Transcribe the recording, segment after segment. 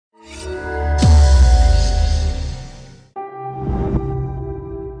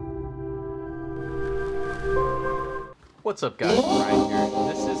What's up, guys? Ryan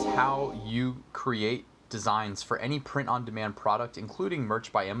here. This is how you create designs for any print-on-demand product, including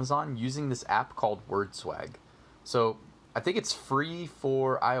merch by Amazon, using this app called WordSwag. So I think it's free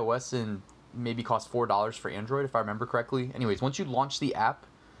for iOS and maybe costs $4 for Android, if I remember correctly. Anyways, once you launch the app,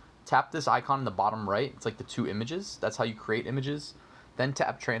 tap this icon in the bottom right. It's like the two images. That's how you create images. Then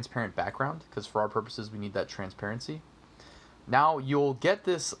tap transparent background, because for our purposes, we need that transparency. Now you'll get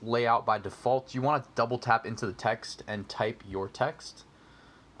this layout by default. You want to double tap into the text and type your text.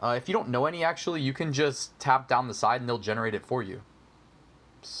 If you don't know any, actually, you can just tap down the side and they'll generate it for you.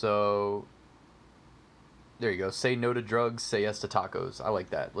 So there you go. Say no to drugs, say yes to tacos. I like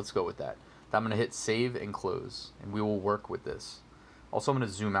that. Let's go with that. I'm going to hit save and close, and we will work with this. Also, I'm going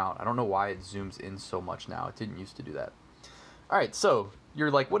to zoom out. I don't know why it zooms in so much now. It didn't used to do that. All right, so you're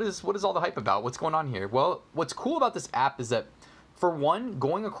like, what is all the hype about? What's going on here? Well, what's cool about this app is that, for one,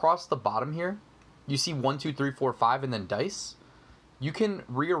 going across the bottom here, you see 1, 2, 3, 4, 5, and then dice. You can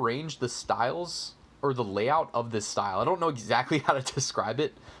rearrange the styles or the layout of this style. I don't know exactly how to describe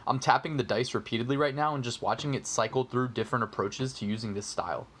it. I'm tapping the dice repeatedly right now and just watching it cycle through different approaches to using this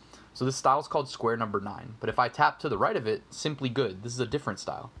style. So this style is called square number 9. But if I tap to the right of it, simply good. This is a different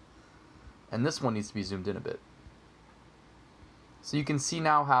style. And this one needs to be zoomed in a bit. So you can see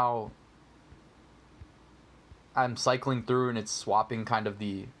now how I'm cycling through and it's swapping kind of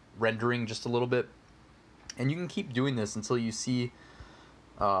the rendering just a little bit. And you can keep doing this until you see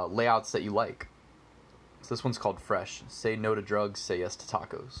layouts that you like. So this one's called fresh. Say no to drugs, say yes to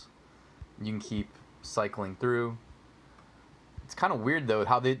tacos. You can keep cycling through. It's kind of weird though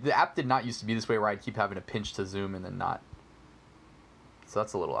how the app did not used to be this way, where I'd keep having to pinch to zoom and then not. So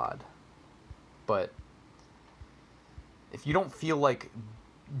that's a little odd. But if you don't feel like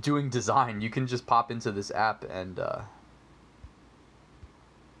doing design, you can just pop into this app and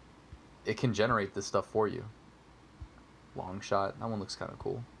it can generate this stuff for you. Long shot. That one looks kind of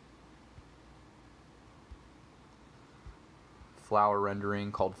cool. Flower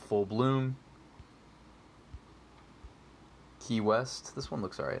rendering called Full Bloom. Key West. This one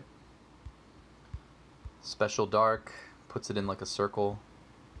looks alright. Special Dark. Puts it in like a circle.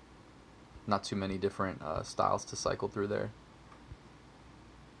 Not too many different styles to cycle through there.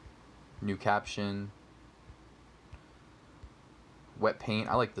 New caption. Wet paint.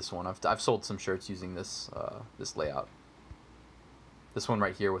 I like this one. I've sold some shirts using this this layout. This one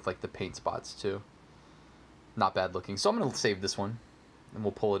right here with like the paint spots too. Not bad looking. So I'm gonna save this one, and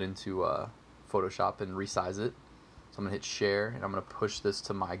we'll pull it into Photoshop and resize it. So I'm gonna hit share, and I'm gonna push this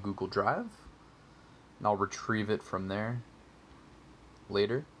to my Google Drive, and I'll retrieve it from there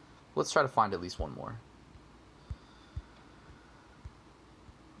later. Let's try to find at least one more.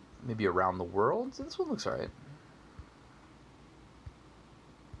 Maybe around the world. This one looks alright.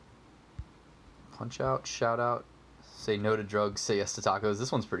 Punch out, shout out, say no to drugs, say yes to tacos.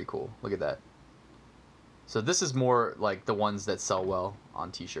 This one's pretty cool. Look at that. So this is more like the ones that sell well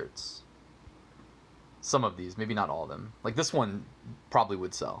on t-shirts. Some of these, maybe not all of them. Like this one probably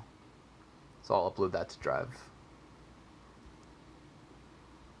would sell. So I'll upload that to Drive.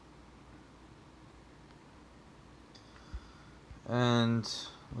 And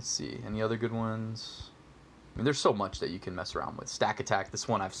let's see, any other good ones? I mean, there's so much that you can mess around with. Stack Attack, this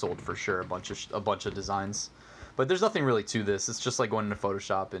one I've sold for sure, a bunch of designs. But there's nothing really to this. It's just like going into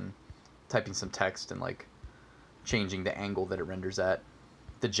Photoshop and typing some text and like changing the angle that it renders at.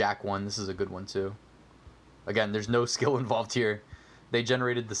 The Jack one, this is a good one too. Again, there's no skill involved here. They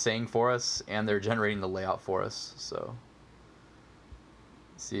generated the saying for us, and they're generating the layout for us. So,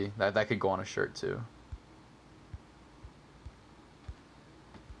 see, that could go on a shirt too.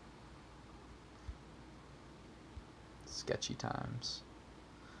 Sketchy times.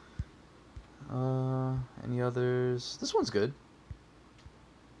 Any others? This one's good.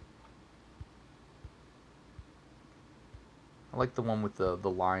 I like the one with the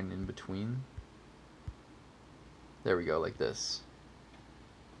line in between. There we go, like this.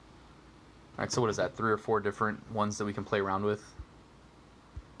 Alright, so what is that? 3 or 4 different ones that we can play around with.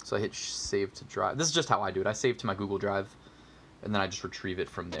 So I hit save to Drive. This is just how I do it. I save to my Google Drive, and then I just retrieve it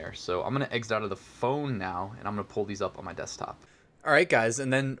from there. So I'm going to exit out of the phone now, and I'm going to pull these up on my desktop. All right, guys,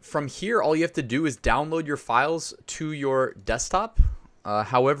 and then from here, all you have to do is download your files to your desktop,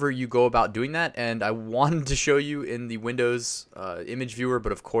 however you go about doing that. And I wanted to show you in the Windows image viewer,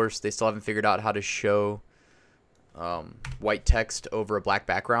 but of course, they still haven't figured out how to show white text over a black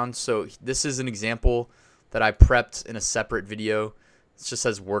background. So this is an example that I prepped in a separate video. It just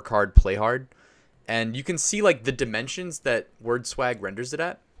says work hard, play hard. And you can see like the dimensions that WordSwag renders it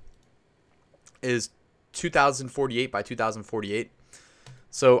at is 2048 by 2048.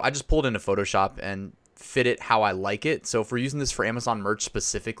 So I just pulled into Photoshop and fit it how I like it. So if we're using this for Amazon merch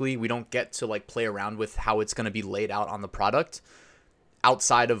specifically, we don't get to like play around with how it's going to be laid out on the product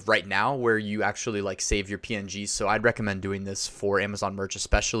outside of right now where you actually like save your PNGs. So I'd recommend doing this for Amazon merch,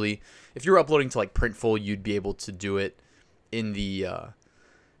 especially if you're uploading to like Printful. You'd be able to do it in the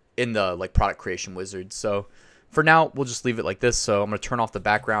like product creation wizard. So for now, we'll just leave it like this. So I'm going to turn off the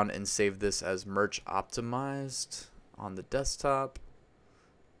background and save this as merch optimized on the desktop.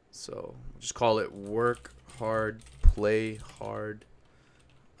 So just call it work hard, play hard.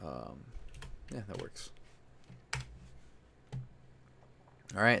 Yeah, that works.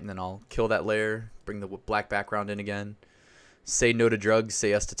 All right, and then I'll kill that layer, bring the black background in again. Say no to drugs,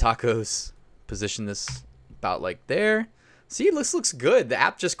 say yes to tacos. Position this about like there. See, this looks good. The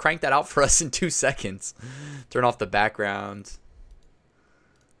app just cranked that out for us in 2 seconds. Turn off the background.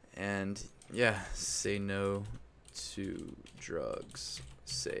 And yeah, say no to drugs,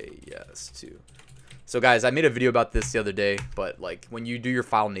 say yes to. So guys, I made a video about this the other day, but like when you do your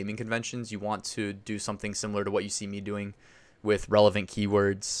file naming conventions, you want to do something similar to what you see me doing with relevant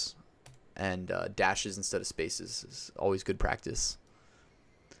keywords and dashes instead of spaces. Is always good practice.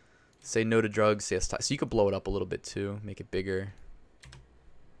 Say no to drugs, say yes to. So you could blow it up a little bit too, make it bigger.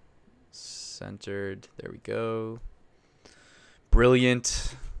 Centered, there we go.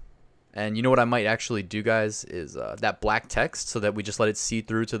 Brilliant. And you know what I might actually do, guys, is that black text so that we just let it see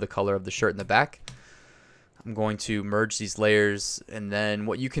through to the color of the shirt in the back. I'm going to merge these layers, and then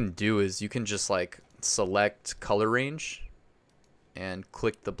what you can do is you can just like select color range and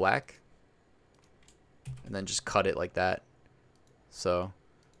click the black and then just cut it like that. So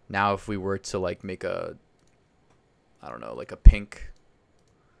now if we were to like make a, I don't know, like a pink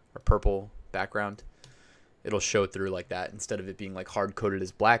or purple background, it'll show through like that instead of it being like hard coded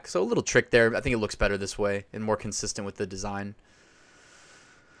as black. So a little trick there. I think it looks better this way and more consistent with the design.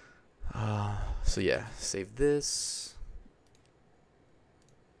 So yeah, save this.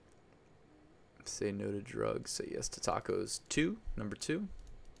 Say no to drugs, say yes to tacos 2, number 2.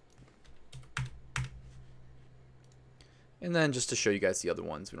 And then just to show you guys the other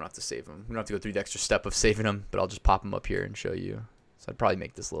ones, we don't have to save them. We don't have to go through the extra step of saving them, but I'll just pop them up here and show you. So I'd probably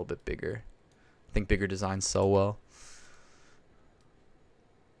make this a little bit bigger. I think bigger designs sell well.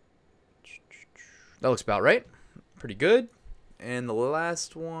 That looks about right. Pretty good. And the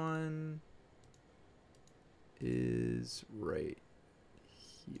last one is right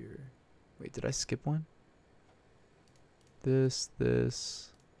here. Wait, did I skip one? This.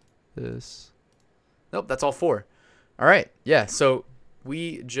 Nope, that's all 4. All right. Yeah, so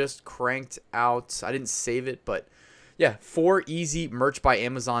we just cranked out. I didn't save it, but yeah, 4 easy merch by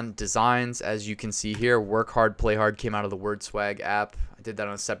Amazon designs. As you can see here, work hard, play hard came out of the WordSwag app. I did that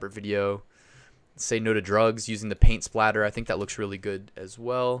on a separate video. Say no to drugs using the paint splatter. I think that looks really good as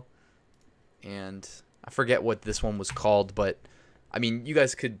well. And I forget what this one was called, but I mean, you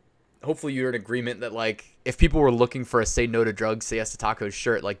guys could, hopefully you're in agreement that like if people were looking for a say no to drugs, say yes to tacos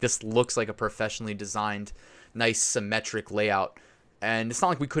shirt, like this looks like a professionally designed, nice symmetric layout. And it's not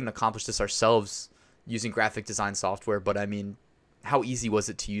like we couldn't accomplish this ourselves using graphic design software, but I mean, how easy was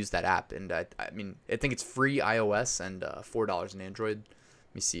it to use that app? And I mean, I think it's free iOS and $4 in Android.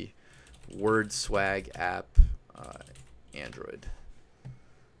 Let me see. WordSwag app, Android.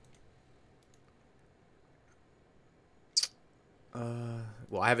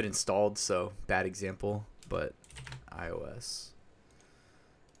 Well, I have it installed, so bad example, but iOS.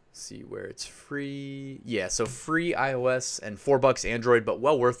 See where it's free. Yeah, so free iOS and $4 Android, but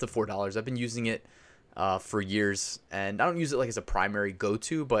well worth the $4. I've been using it for years, and I don't use it like as a primary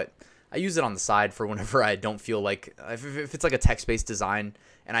go-to, but I use it on the side for whenever I don't feel like, if it's like a text-based design,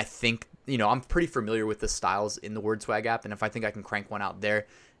 and I think, you know, I'm pretty familiar with the styles in the WordSwag app, and if I think I can crank one out there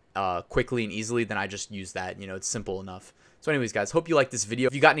quickly and easily, then I just use that. You know, it's simple enough. So anyways, guys, hope you liked this video.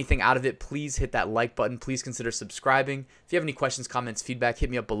 If you got anything out of it, please hit that like button. Please consider subscribing. If you have any questions, comments, feedback,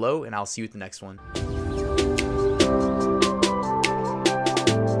 hit me up below, and I'll see you at the next one.